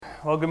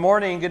Well, good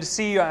morning. Good to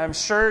see you. I'm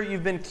sure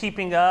you've been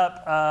keeping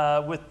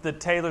up with the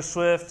Taylor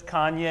Swift,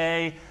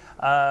 Kanye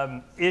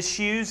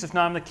issues. If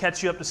not, I'm going to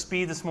catch you up to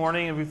speed this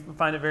morning, and we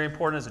find it very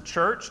important as a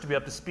church to be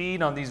up to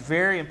speed on these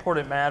very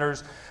important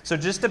matters. So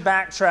just to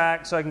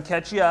backtrack so I can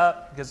catch you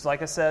up, because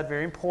like I said,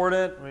 very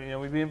important.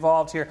 We'd be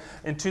involved here.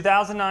 In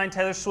 2009,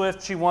 Taylor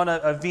Swift, she won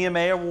a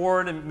VMA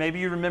award, and maybe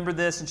you remember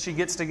this, and she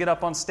gets to get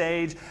up on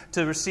stage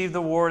to receive the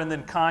award, and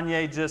then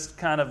Kanye just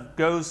kind of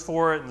goes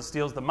for it and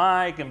steals the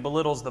mic and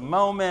belittles the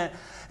moment.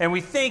 And we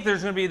think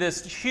there's going to be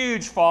this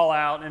huge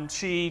fallout, and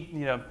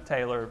she,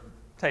 Taylor,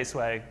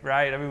 Tay-Sway,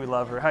 right? I mean, we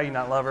love her. How you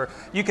not love her?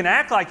 You can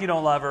act like you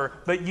don't love her,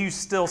 but you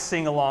still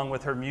sing along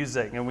with her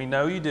music, and we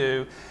know you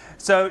do.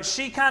 So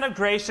she kind of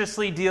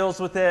graciously deals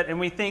with it, and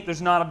we think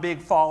there's not a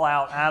big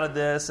fallout out of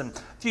this. And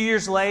a few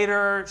years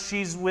later,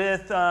 she's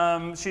with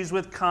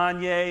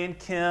Kanye and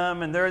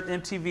Kim, and they're at the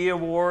MTV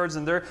Awards,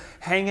 and they're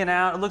hanging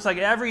out. It looks like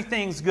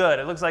everything's good.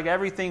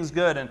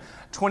 And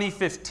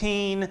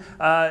 2015,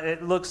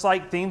 it looks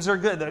like things are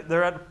good.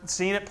 They're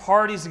seen at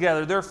parties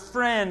together. They're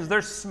friends.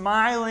 They're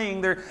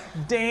smiling. They're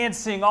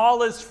dancing.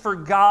 All is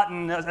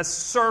forgotten. A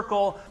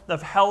circle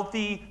of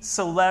healthy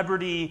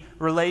celebrity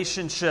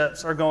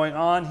relationships are going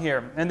on here.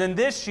 And then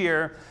this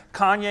year,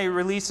 Kanye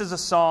releases a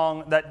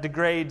song that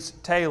degrades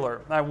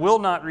Taylor. I will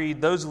not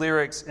read those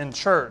lyrics in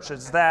church.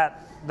 It's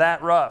that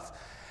rough.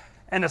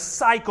 And a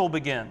cycle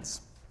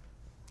begins.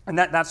 And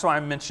that's why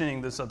I'm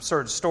mentioning this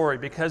absurd story,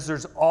 because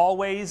there's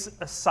always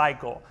a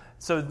cycle.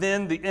 So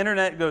then the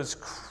internet goes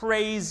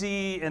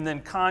crazy, and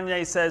then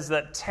Kanye says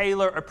that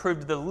Taylor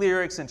approved of the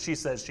lyrics, and she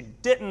says she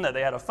didn't, that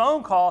they had a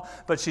phone call,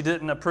 but she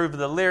didn't approve of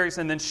the lyrics.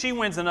 And then she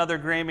wins another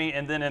Grammy,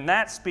 and then in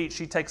that speech,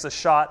 she takes a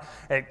shot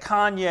at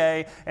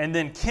Kanye. And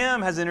then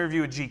Kim has an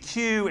interview with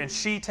GQ, and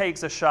she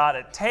takes a shot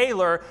at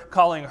Taylor,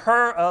 calling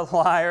her a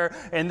liar.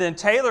 And then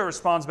Taylor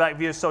responds back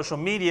via social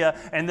media,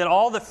 and then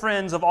all the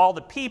friends of all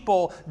the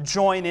people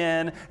join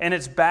in, and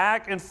it's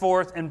back and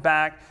forth and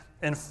back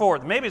and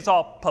forth. Maybe it's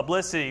all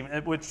publicity,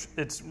 which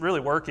it's really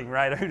working,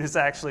 right? I mean, it's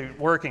actually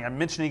working. I'm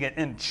mentioning it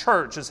in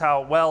church is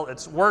how well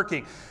it's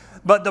working.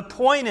 But the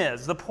point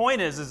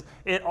is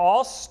it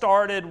all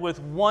started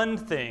with one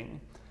thing,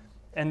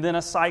 and then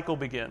a cycle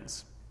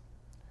begins.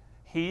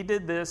 He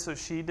did this, so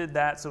she did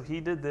that, so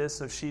he did this,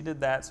 so she did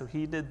that, so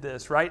he did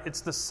this, right?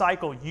 It's the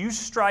cycle. You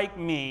strike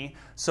me,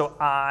 so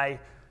I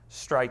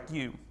strike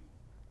you.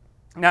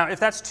 Now, if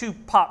that's too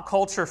pop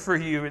culture for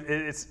you,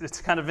 it's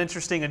kind of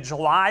interesting. In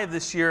July of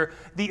this year,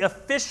 the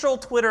official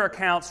Twitter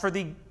accounts for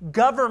the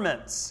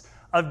governments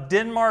of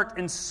Denmark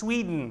and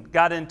Sweden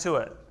got into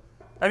it.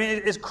 I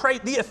mean, it's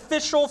crazy. The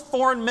official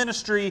foreign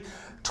ministry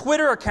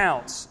Twitter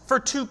accounts for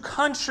two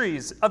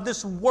countries of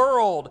this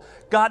world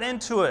got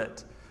into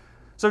it.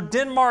 So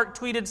Denmark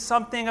tweeted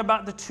something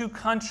about the two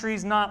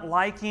countries not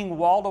liking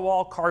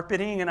wall-to-wall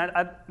carpeting, and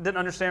I didn't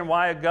understand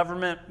why a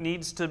government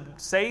needs to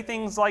say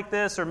things like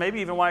this, or maybe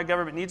even why a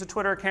government needs a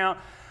Twitter account.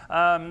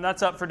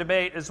 That's up for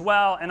debate as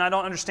well, and I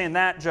don't understand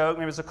that joke.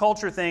 Maybe it's a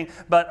culture thing,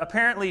 but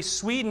apparently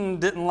Sweden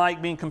didn't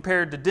like being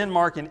compared to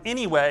Denmark in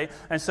any way,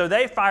 and so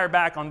they fire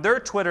back on their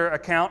Twitter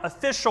account,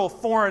 official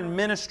foreign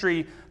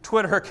ministry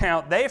Twitter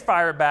account. They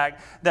fire back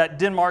that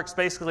Denmark's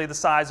basically the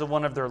size of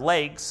one of their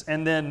lakes,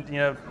 and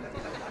then,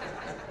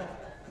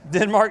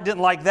 Denmark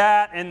didn't like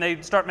that, and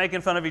they start making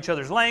fun of each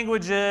other's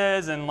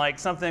languages, and like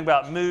something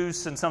about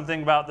moose and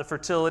something about the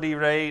fertility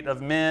rate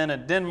of men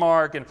in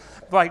Denmark, and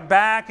like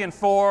back and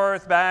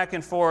forth,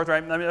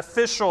 right? I mean,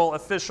 official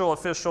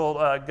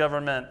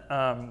government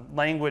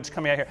language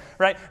coming out here,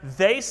 right?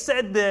 They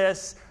said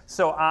this,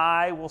 so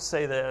I will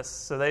say this.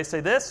 So they say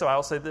this, so I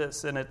will say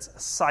this, and it's a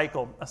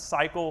cycle. A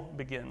cycle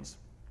begins,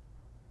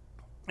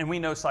 and we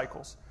know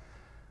cycles.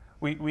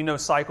 We know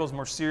cycles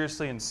more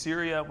seriously in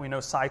Syria. We know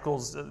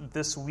cycles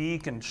this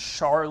week in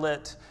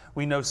Charlotte.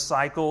 We know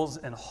cycles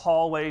in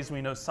hallways.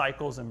 We know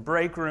cycles in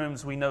break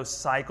rooms. We know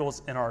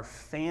cycles in our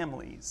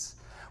families.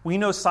 We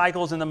know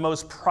cycles in the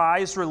most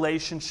prized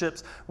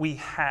relationships we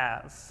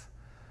have.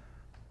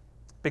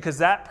 Because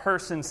that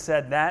person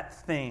said that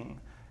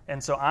thing,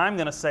 and so I'm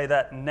going to say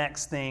that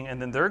next thing,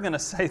 and then they're going to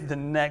say the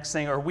next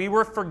thing, or we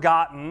were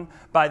forgotten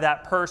by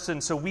that person,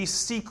 so we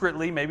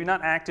secretly, maybe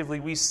not actively,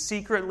 we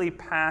secretly,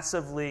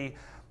 passively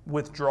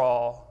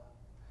withdraw.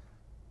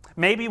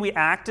 Maybe we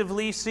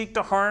actively seek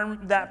to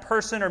harm that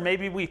person, or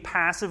maybe we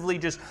passively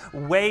just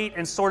wait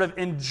and sort of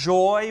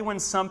enjoy when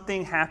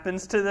something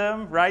happens to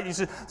them, right? You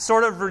just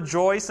sort of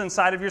rejoice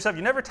inside of yourself.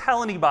 You never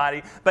tell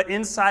anybody, but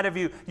inside of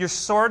you, you're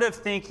sort of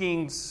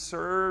thinking,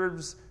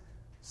 serves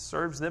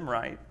them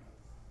right.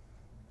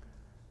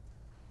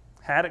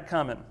 Had it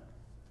coming.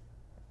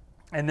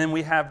 And then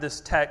we have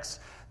this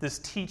text, this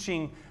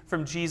teaching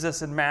from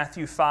Jesus in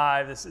Matthew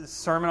 5, this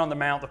Sermon on the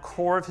Mount, the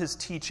core of his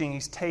teaching.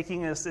 He's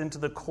taking us into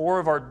the core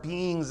of our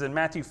beings in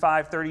Matthew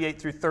 5,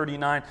 38 through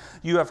 39.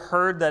 You have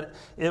heard that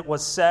it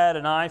was said,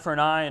 an eye for an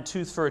eye and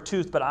tooth for a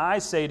tooth, but I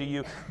say to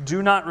you,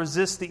 do not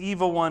resist the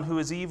evil one who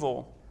is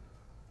evil.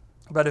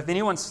 But if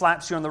anyone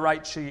slaps you on the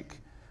right cheek,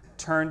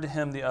 turn to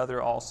him the other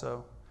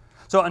also.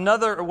 So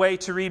another way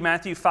to read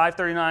Matthew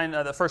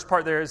 5:39, the first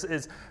part there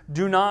is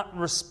do not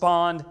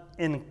respond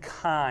in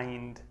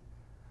kind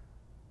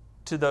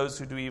to those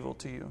who do evil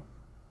to you.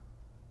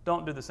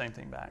 Don't do the same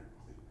thing back.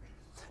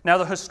 Now,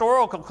 the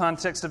historical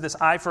context of this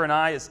eye for an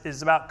eye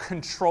is about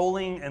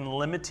controlling and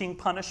limiting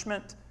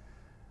punishment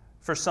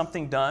for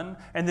something done.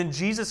 And then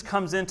Jesus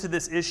comes into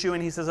this issue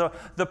and he says, oh,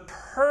 the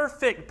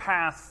perfect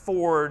path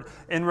forward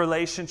in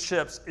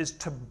relationships is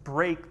to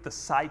break the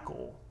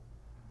cycle.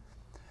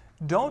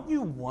 Don't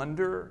you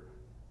wonder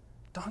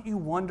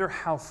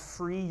how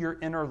free your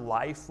inner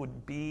life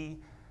would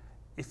be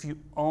if you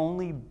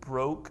only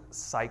broke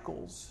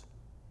cycles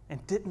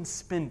and didn't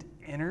spend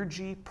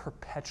energy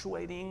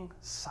perpetuating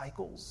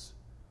cycles?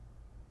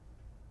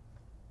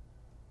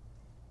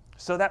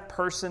 So that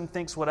person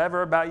thinks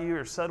whatever about you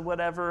or said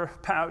whatever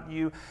about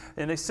you,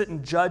 and they sit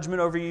in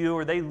judgment over you,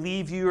 or they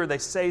leave you, or they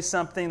say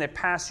something, they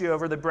pass you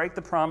over, they break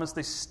the promise,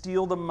 they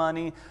steal the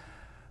money,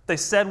 they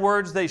said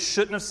words they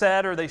shouldn't have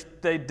said, or they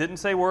didn't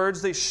say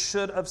words they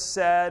should have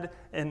said.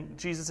 And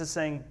Jesus is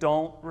saying,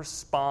 don't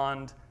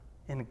respond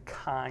in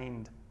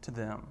kind to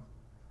them.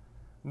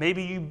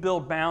 Maybe you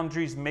build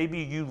boundaries, maybe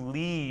you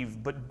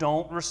leave, but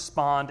don't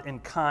respond in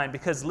kind.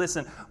 Because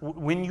listen,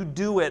 when you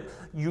do it,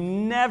 you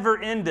never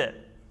end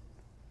it.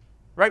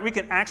 Right? We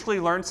can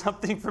actually learn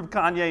something from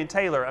Kanye and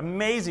Taylor.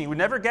 Amazing. We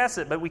never guess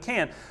it, but we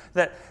can.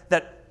 That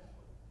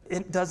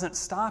it doesn't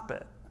stop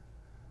it.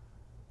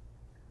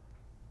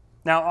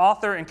 Now,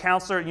 author and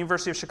counselor at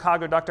University of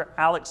Chicago, Dr.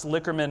 Alex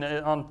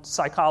Lickerman, on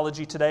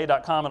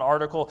psychologytoday.com, an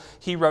article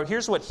he wrote,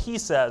 here's what he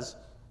says.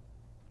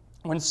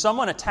 When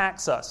someone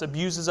attacks us,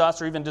 abuses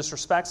us, or even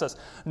disrespects us,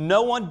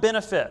 no one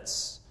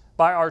benefits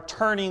by our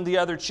turning the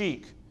other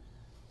cheek.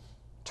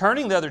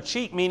 Turning the other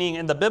cheek, meaning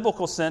in the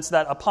biblical sense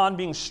that upon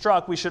being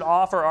struck, we should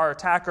offer our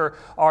attacker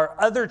our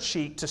other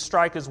cheek to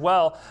strike as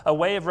well, a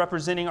way of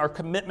representing our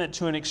commitment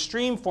to an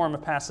extreme form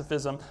of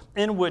pacifism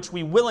in which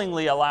we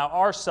willingly allow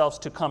ourselves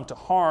to come to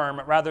harm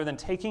rather than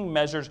taking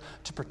measures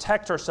to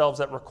protect ourselves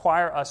that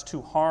require us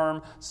to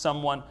harm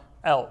someone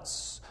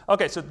else.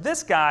 Okay, so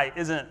this guy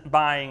isn't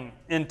buying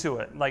into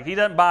it. Like, he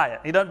doesn't buy it.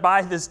 He doesn't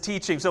buy this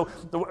teaching. So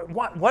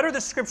what are the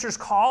scriptures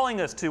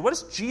calling us to? What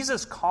is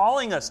Jesus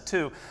calling us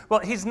to? Well,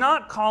 he's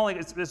not calling,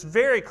 it's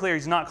very clear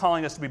he's not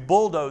calling us to be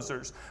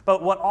bulldozers.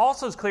 But what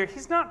also is clear,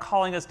 he's not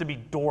calling us to be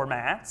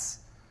doormats.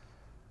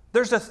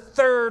 There's a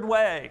third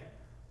way.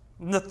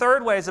 And the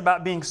third way is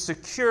about being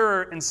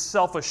secure and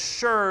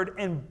self-assured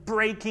and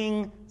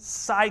breaking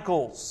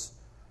cycles.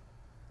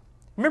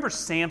 Remember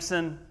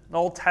Samson? The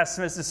Old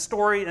Testament, it's a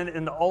story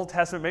in the Old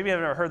Testament. Maybe you've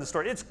never heard the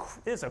story.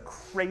 It's a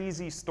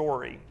crazy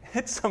story.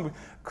 It's some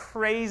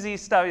crazy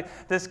stuff.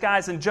 This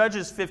guy's in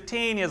Judges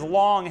 15. He has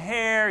long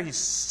hair. He's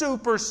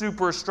super,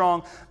 super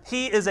strong.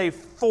 He is a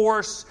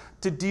force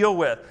to deal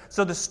with.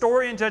 So the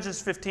story in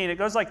Judges 15, it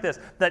goes like this,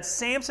 that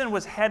Samson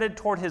was headed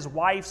toward his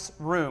wife's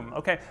room.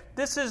 Okay,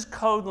 this is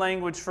code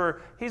language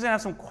for he's going to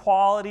have some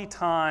quality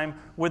time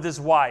with his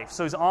wife.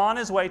 So he's on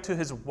his way to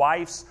his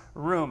wife's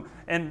room.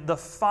 And the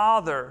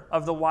father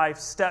of the wife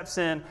steps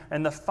in,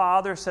 and the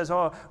father says,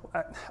 oh,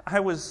 I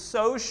was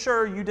so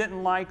sure you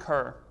didn't like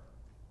her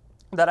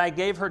that I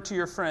gave her to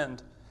your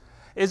friend.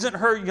 Isn't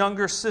her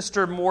younger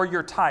sister more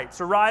your type?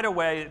 So right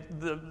away,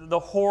 the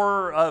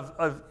horror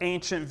of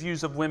ancient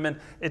views of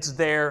women, it's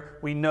there.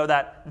 We know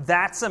that.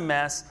 That's a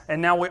mess. And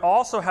now we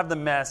also have the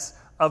mess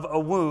of a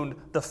wound,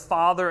 the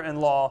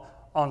father-in-law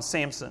on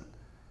Samson.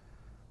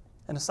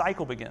 And a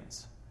cycle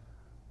begins.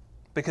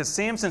 Because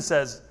Samson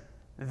says,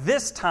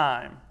 this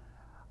time,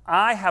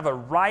 I have a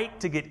right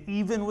to get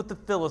even with the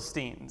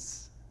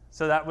Philistines.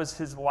 So that was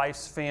his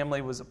wife's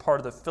family, was a part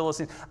of the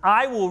Philistines.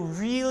 I will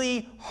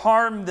really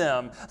harm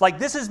them. Like,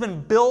 this has been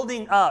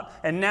building up,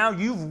 and now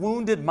you've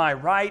wounded my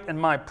right and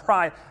my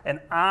pride, and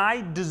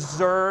I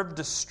deserve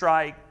to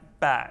strike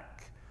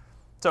back.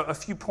 So a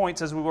few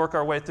points as we work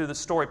our way through the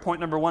story. Point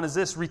number one is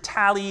this: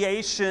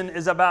 retaliation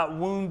is about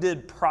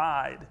wounded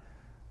pride.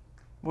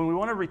 When we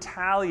want to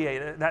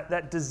retaliate,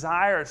 that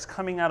desire is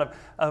coming out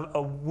of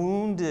a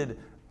wounded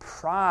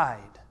pride.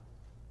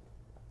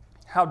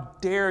 How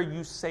dare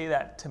you say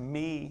that to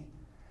me?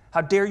 How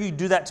dare you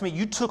do that to me?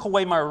 You took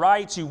away my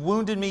rights. You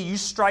wounded me. You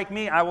strike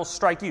me. I will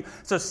strike you.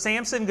 So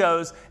Samson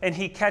goes and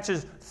he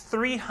catches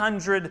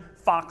 300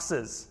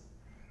 foxes.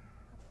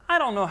 I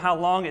don't know how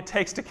long it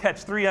takes to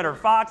catch 300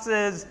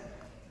 foxes.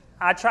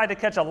 I tried to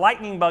catch a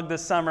lightning bug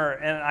this summer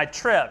and I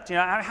tripped.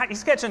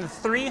 He's catching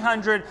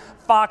 300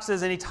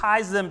 foxes and he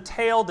ties them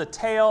tail to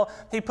tail.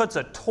 He puts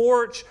a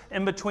torch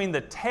in between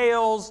the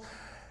tails.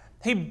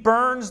 He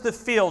burns the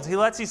fields. He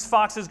lets these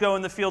foxes go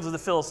in the fields of the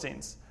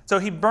Philistines. So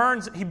he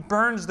burns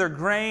their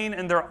grain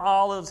and their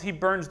olives. He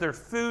burns their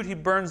food. He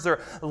burns their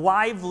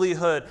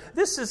livelihood.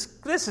 This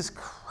is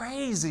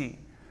crazy.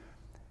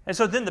 And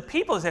so then the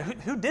people say,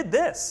 who did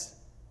this?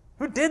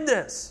 Who did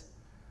this?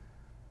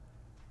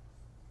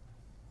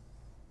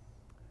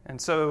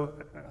 And so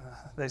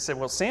they say,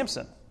 well,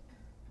 Samson.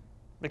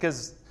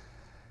 Because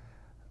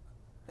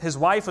his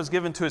wife was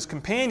given to his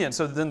companion.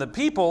 So then the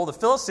people, the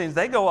Philistines,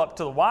 they go up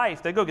to the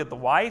wife. They go get the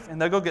wife,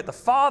 and they go get the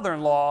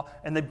father-in-law,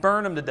 and they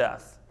burn him to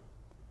death.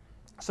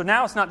 So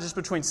now it's not just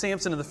between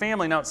Samson and the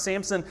family. Now it's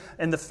Samson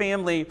and the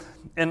family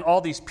and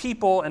all these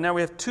people, and now we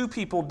have 2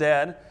 people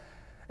dead.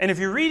 And if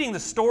you're reading the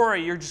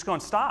story, you're just going,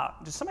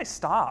 stop. Just somebody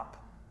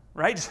stop,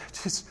 right?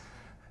 Just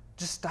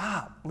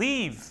stop.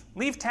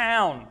 Leave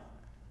town.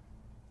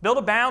 Build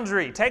a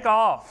boundary. Take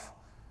off.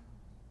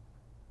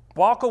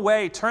 Walk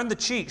away. Turn the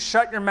cheek.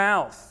 Shut your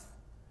mouth.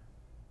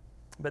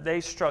 But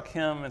they struck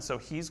him, and so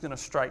he's going to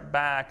strike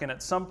back. And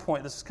at some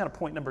point, this is kind of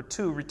point number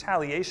 2,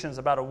 retaliation is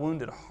about a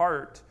wounded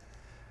heart.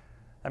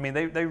 I mean,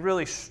 they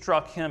really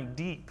struck him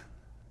deep.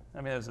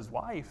 I mean, it was his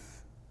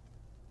wife.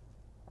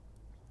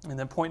 And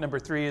then point number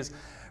 3 is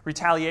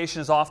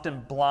retaliation is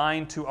often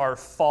blind to our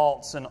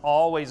faults and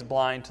always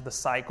blind to the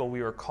cycle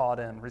we were caught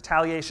in.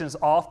 Retaliation is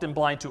often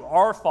blind to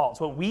our faults,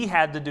 what we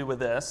had to do with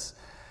this,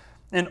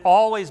 and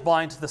always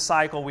blind to the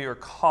cycle we were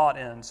caught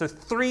in. So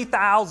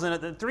 3,000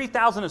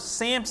 of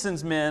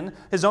Samson's men,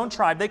 his own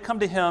tribe, they come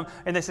to him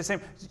and they say,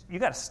 Sam, you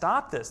got to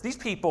stop this. These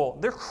people,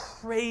 they're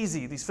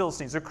crazy, these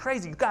Philistines. They're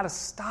crazy. You've got to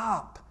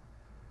stop.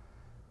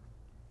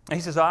 And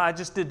he says, I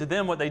just did to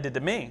them what they did to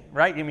me,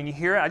 right? I mean, you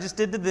hear it? I just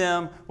did to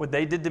them what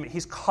they did to me.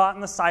 He's caught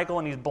in the cycle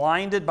and he's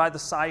blinded by the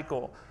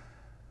cycle.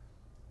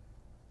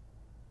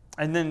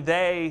 And then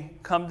they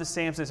come to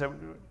Samson and say,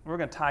 we're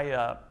going to tie you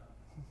up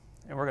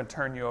and we're going to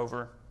turn you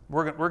over.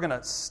 We're going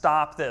to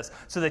stop this.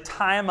 So they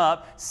tie him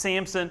up.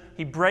 Samson,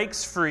 he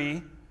breaks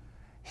free.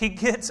 He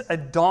gets a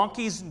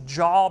donkey's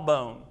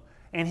jawbone,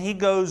 and he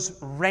goes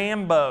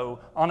Rambo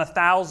on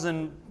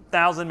 1,000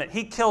 men.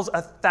 He kills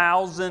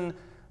 1,000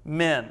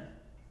 men.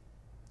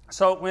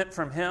 So it went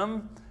from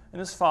him and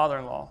his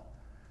father-in-law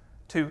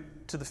to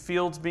the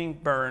fields being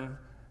burned,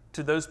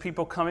 to those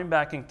people coming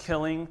back and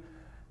killing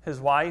his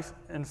wife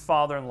and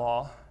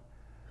father-in-law.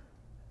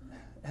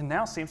 And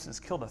now Samson's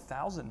killed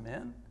 1,000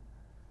 men.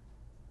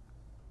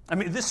 I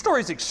mean, this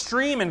story is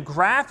extreme and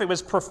graphic. It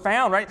was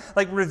profound, right?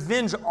 Like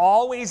revenge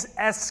always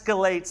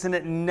escalates and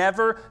it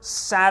never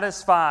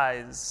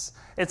satisfies.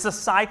 It's a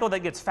cycle that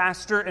gets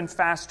faster and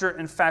faster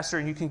and faster,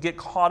 and you can get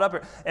caught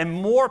up. And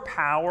more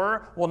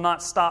power will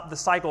not stop the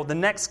cycle. The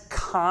next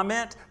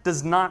comment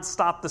does not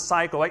stop the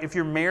cycle. Like if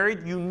you're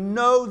married, you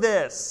know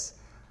this.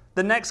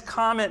 The next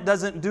comment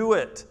doesn't do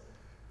it.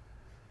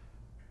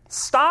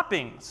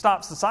 Stopping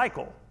stops the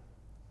cycle.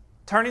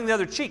 Turning the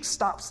other cheek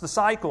stops the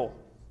cycle.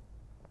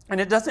 And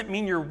it doesn't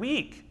mean you're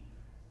weak.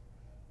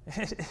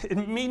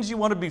 It means you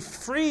want to be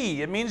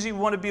free. It means you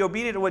want to be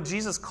obedient to what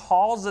Jesus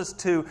calls us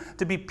to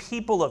be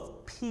people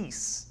of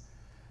peace.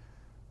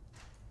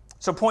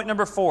 So point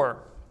number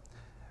 4,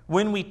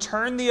 when we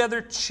turn the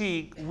other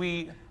cheek,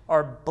 we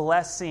are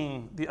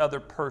blessing the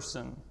other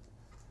person.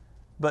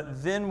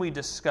 But then we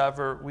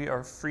discover we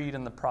are freed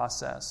in the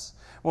process.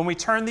 When we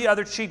turn the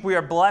other cheek, we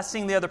are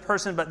blessing the other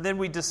person, but then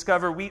we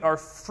discover we are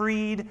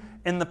freed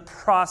in the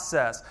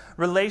process.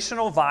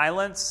 Relational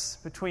violence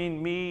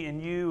between me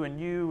and you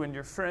and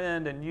your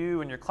friend and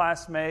you and your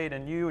classmate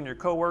and you and your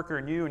coworker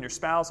and you and your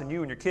spouse and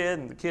you and your kid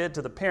and the kid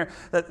to the parent.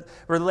 That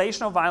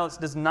relational violence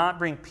does not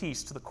bring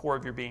peace to the core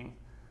of your being.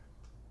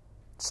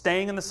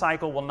 Staying in the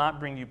cycle will not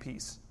bring you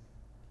peace.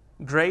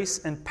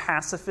 Grace and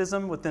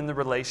pacifism within the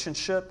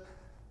relationship,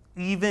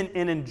 even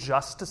in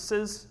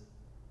injustices,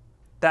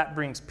 that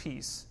brings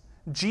peace.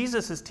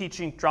 Jesus is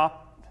teaching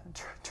drop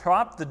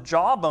the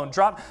jawbone,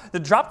 drop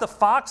the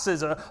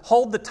foxes,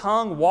 hold the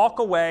tongue, walk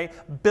away,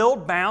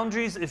 build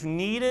boundaries if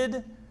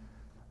needed,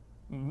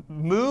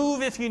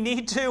 move if you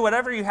need to,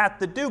 whatever you have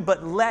to do,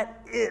 but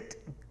let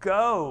it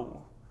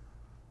go.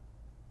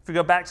 If we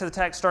go back to the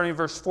text starting in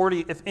verse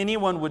 40, if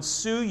anyone would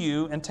sue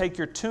you and take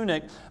your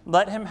tunic,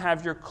 let him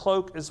have your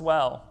cloak as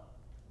well.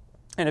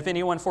 And if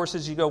anyone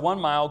forces you to go 1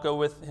 mile, go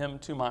with him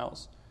 2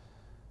 miles.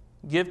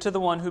 Give to the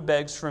one who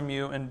begs from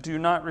you, and do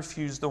not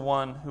refuse the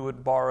one who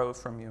would borrow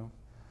from you.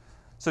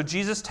 So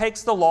Jesus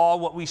takes the law,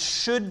 what we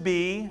should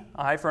be,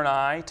 eye for an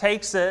eye,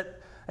 takes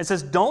it, and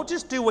says, don't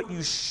just do what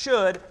you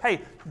should.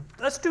 Hey,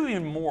 let's do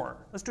even more.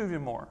 Let's do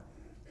even more.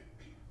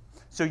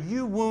 So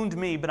you wound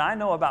me, but I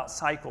know about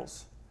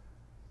cycles.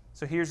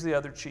 So here's the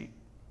other cheat.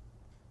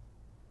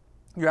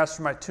 You asked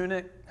for my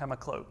tunic, have my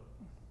cloak.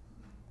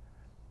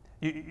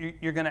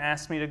 You're going to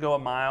ask me to go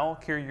 1 mile,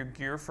 carry your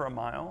gear for 1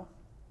 mile.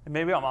 And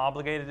maybe I'm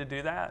obligated to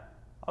do that.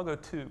 I'll go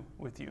 2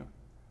 with you.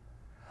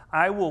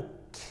 I will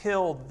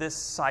kill this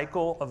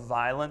cycle of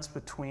violence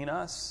between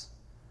us.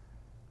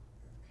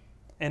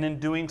 And in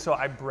doing so,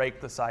 I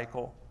break the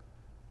cycle.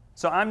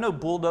 So I'm no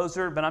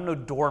bulldozer, but I'm no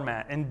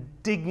doormat. In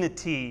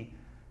dignity,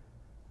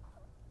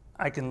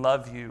 I can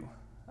love you.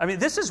 I mean,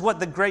 this is what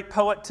the great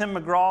poet Tim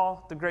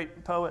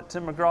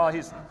McGraw,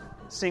 he's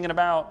singing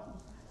about.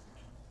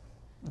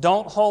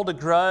 Don't hold a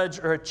grudge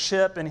or a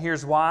chip, and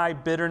here's why.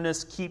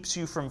 Bitterness keeps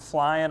you from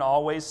flying.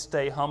 Always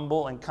stay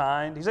humble and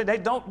kind. He said, hey,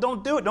 don't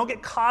do it. Don't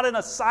get caught in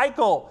a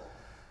cycle.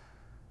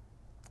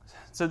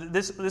 So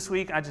this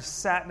week, I just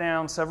sat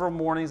down several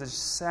mornings. I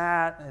just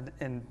sat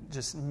and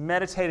just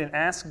meditated and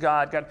asked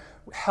God,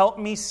 help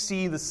me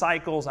see the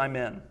cycles I'm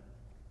in.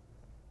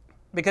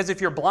 Because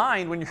if you're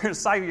blind, when you're in a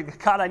cycle,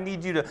 God, I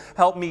need you to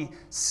help me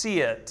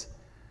see it.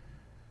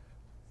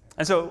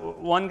 And so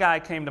one guy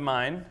came to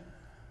mind,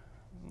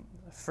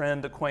 a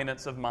friend,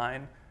 acquaintance of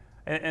mine,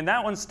 and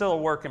that one's still a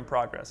work in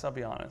progress, I'll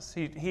be honest.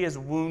 He has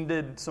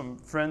wounded some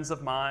friends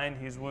of mine.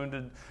 He's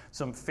wounded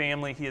some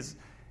family.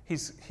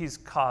 He's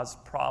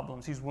caused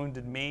problems. He's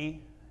wounded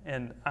me,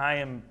 and I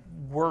am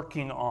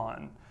working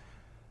on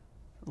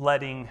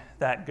letting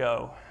that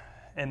go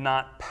and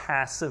not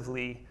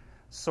passively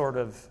sort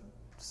of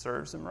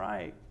serves him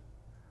right.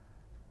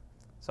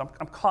 So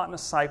I'm caught in a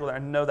cycle there. I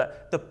know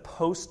that. The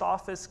post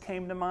office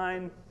came to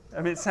mind.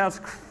 I mean, it sounds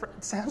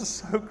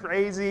so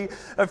crazy.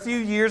 A few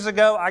years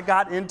ago, I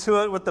got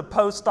into it with the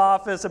post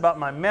office about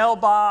my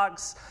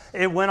mailbox.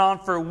 It went on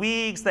for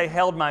weeks. They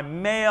held my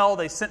mail.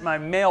 They sent my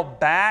mail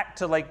back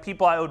to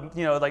people I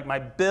owed, my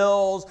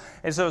bills.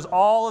 And so it was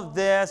all of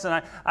this.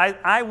 And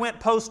I went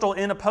postal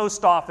in a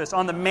post office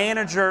on the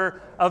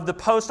manager of the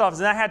post office.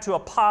 And I had to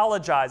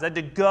apologize. I had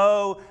to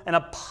go and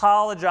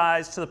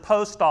apologize to the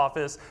post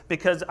office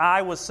because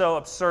I was so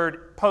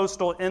absurd.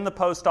 Postal in the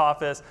post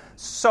office,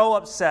 so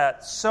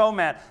upset, so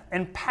mad.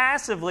 And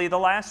passively, the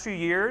last few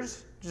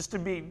years, just to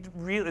be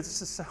real, it's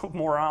just so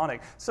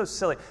moronic, so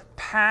silly.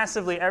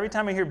 Passively, every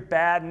time I hear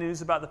bad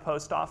news about the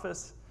post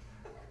office,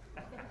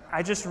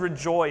 I just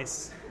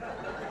rejoice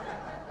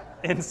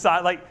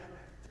inside. The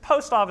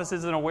post office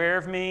isn't aware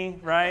of me,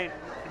 right?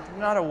 I'm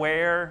not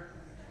aware.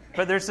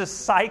 But there's this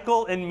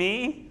cycle in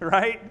me,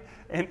 right?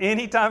 And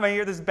anytime I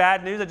hear this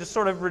bad news, I just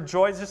sort of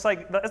rejoice. Just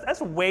that's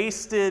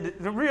wasted,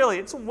 really,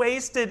 it's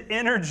wasted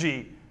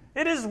energy.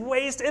 It is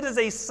It is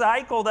a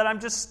cycle that I'm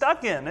just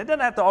stuck in. It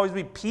doesn't have to always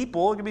be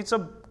people. It could be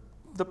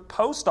the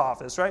post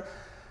office, right?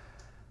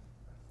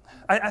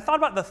 I thought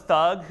about the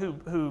thug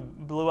who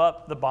blew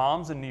up the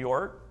bombs in New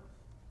York,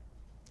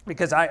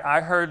 because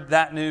I heard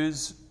that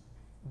news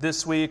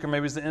this week, or maybe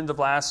it was the end of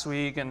last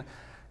week, and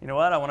you know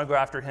what? I want to go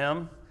after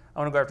him. I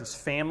want to go after his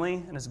family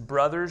and his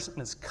brothers and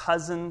his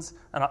cousins,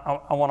 and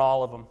I want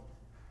all of them.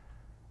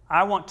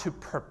 I want to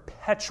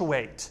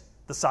perpetuate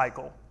the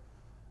cycle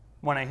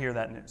when I hear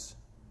that news.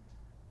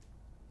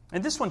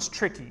 And this one's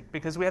tricky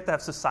because we have to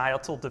have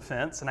societal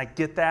defense, and I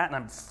get that, and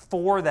I'm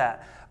for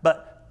that.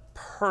 But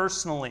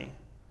personally,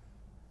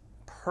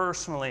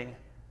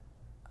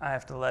 I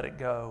have to let it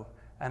go,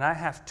 and I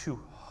have to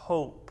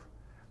hope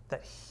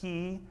that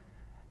he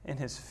and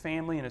his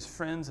family and his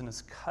friends and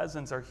his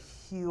cousins are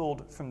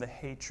healed from the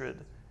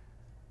hatred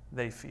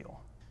they feel.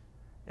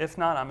 If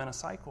not, I'm in a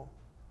cycle.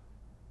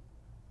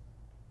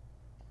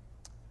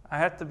 I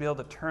have to be able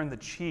to turn the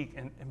cheek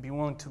and be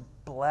willing to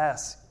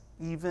bless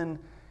even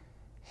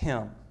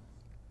him.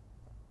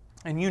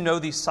 And you know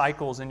these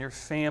cycles in your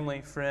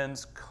family,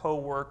 friends,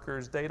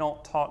 co-workers. They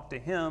don't talk to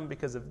him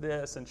because of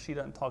this, and she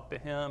doesn't talk to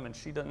him, and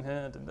she doesn't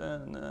hint, and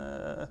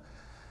then...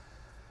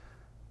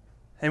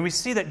 And we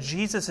see that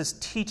Jesus is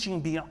teaching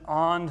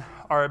beyond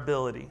our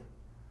ability,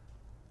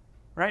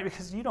 right?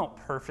 Because you don't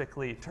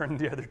perfectly turn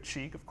the other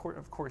cheek. Of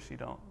course you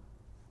don't.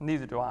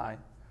 Neither do I.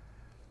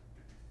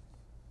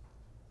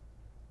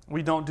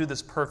 We don't do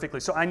this perfectly.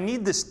 So I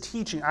need this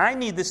teaching. I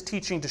need this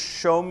teaching to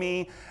show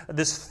me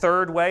this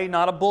third way,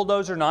 not a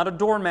bulldozer, not a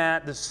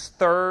doormat, this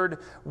third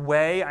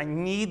way. I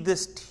need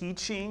this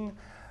teaching,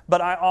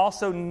 but I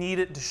also need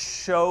it to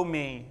show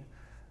me.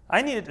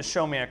 I need it to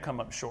show me I come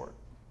up short,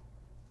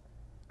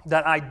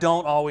 that I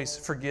don't always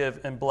forgive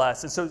and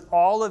bless. And so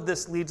all of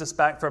this leads us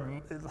back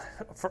for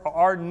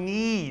our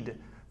need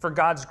for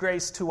God's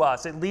grace to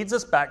us. It leads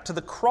us back to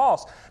the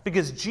cross,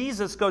 because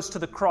Jesus goes to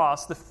the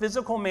cross, the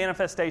physical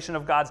manifestation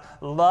of God's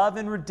love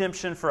and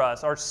redemption for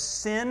us, our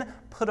sin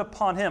put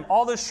upon him,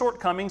 all those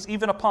shortcomings,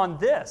 even upon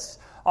this,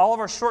 all of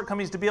our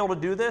shortcomings to be able to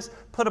do this,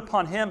 put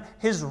upon him,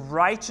 his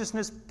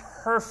righteousness,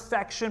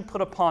 perfection put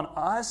upon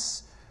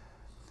us.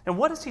 And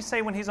what does he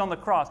say when he's on the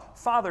cross?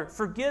 Father,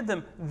 forgive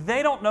them.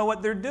 They don't know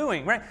what they're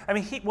doing, right? I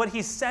mean, what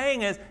he's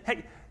saying is,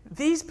 hey,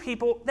 these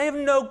people, they have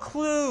no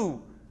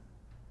clue.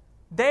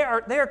 They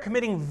are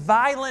committing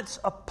violence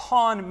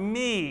upon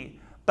me,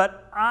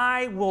 but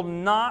I will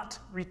not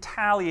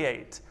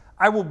retaliate.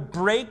 I will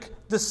break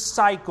the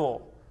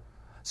cycle.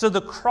 So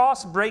the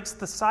cross breaks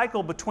the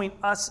cycle between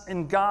us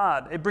and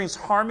God. It brings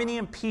harmony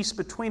and peace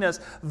between us.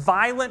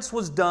 Violence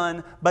was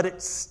done, but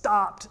it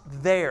stopped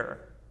there,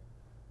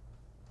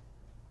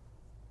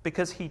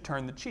 because he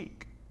turned the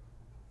cheek.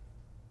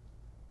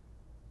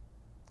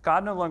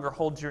 God no longer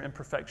holds your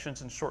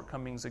imperfections and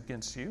shortcomings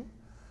against you.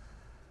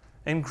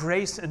 In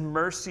grace and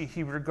mercy,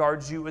 he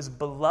regards you as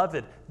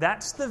beloved.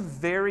 That's the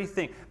very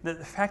thing. The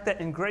fact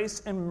that in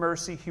grace and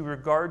mercy, he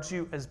regards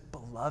you as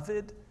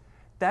beloved,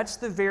 that's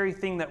the very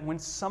thing that when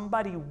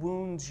somebody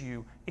wounds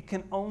you, it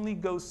can only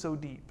go so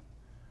deep.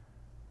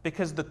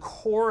 Because the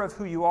core of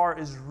who you are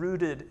is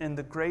rooted in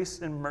the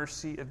grace and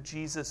mercy of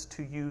Jesus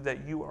to you,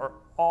 that you are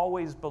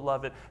always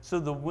beloved. So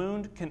the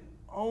wound can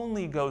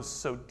only go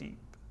so deep,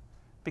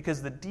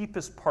 because the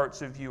deepest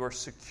parts of you are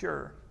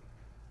secure.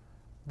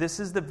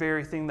 This is the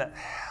very thing that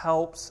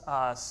helps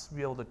us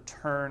be able to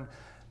turn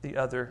the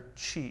other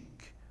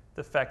cheek.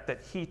 the fact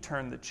that he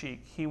turned the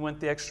cheek. He went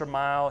the extra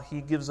mile.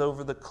 He gives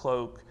over the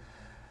cloak.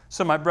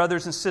 So my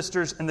brothers and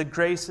sisters, in the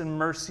grace and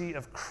mercy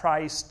of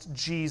Christ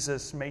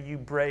Jesus, may you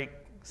break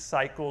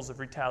cycles of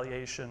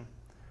retaliation.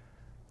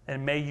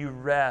 And may you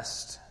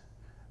rest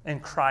in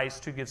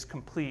Christ, who gives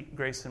complete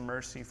grace and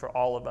mercy for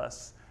all of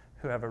us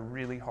who have a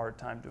really hard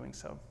time doing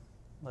so.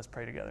 Let's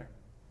pray together.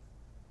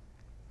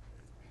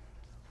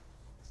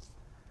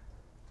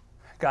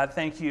 God,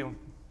 thank you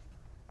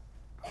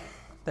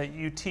that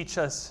you teach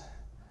us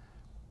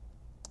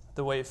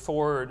the way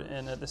forward,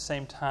 and at the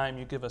same time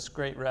you give us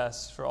great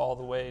rest for all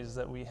the ways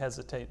that we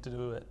hesitate to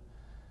do it.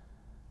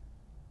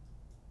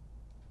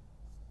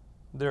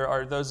 There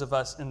are those of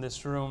us in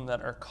this room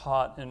that are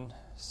caught in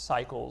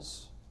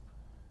cycles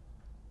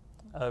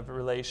of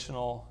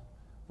relational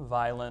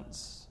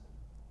violence,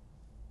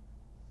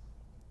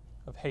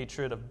 of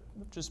hatred, of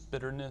just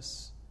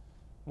bitterness,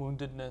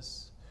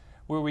 woundedness,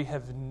 where we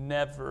have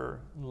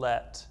never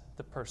let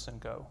the person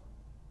go.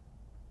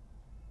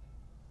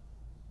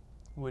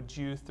 Would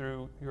you,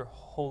 through your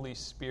Holy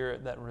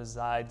Spirit that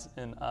resides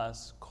in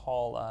us,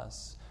 call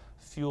us,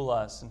 fuel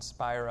us,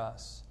 inspire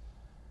us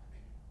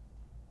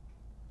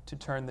to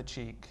turn the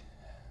cheek,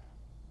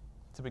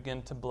 to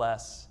begin to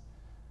bless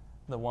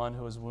the one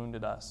who has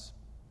wounded us.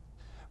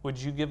 Would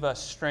you give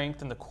us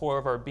strength in the core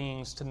of our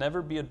beings to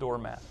never be a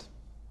doormat,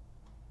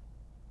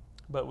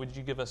 but would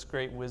you give us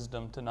great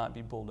wisdom to not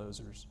be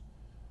bulldozers?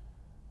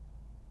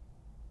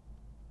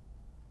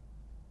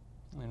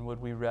 And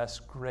would we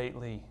rest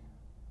greatly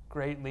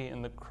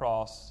in the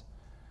cross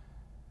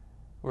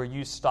where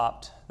you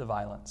stopped the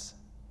violence,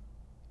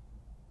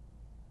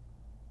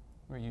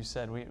 where you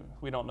said,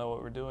 we don't know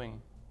what we're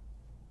doing.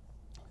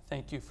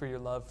 Thank you for your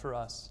love for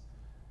us.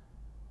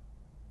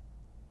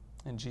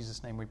 In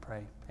Jesus' name we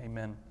pray.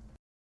 Amen.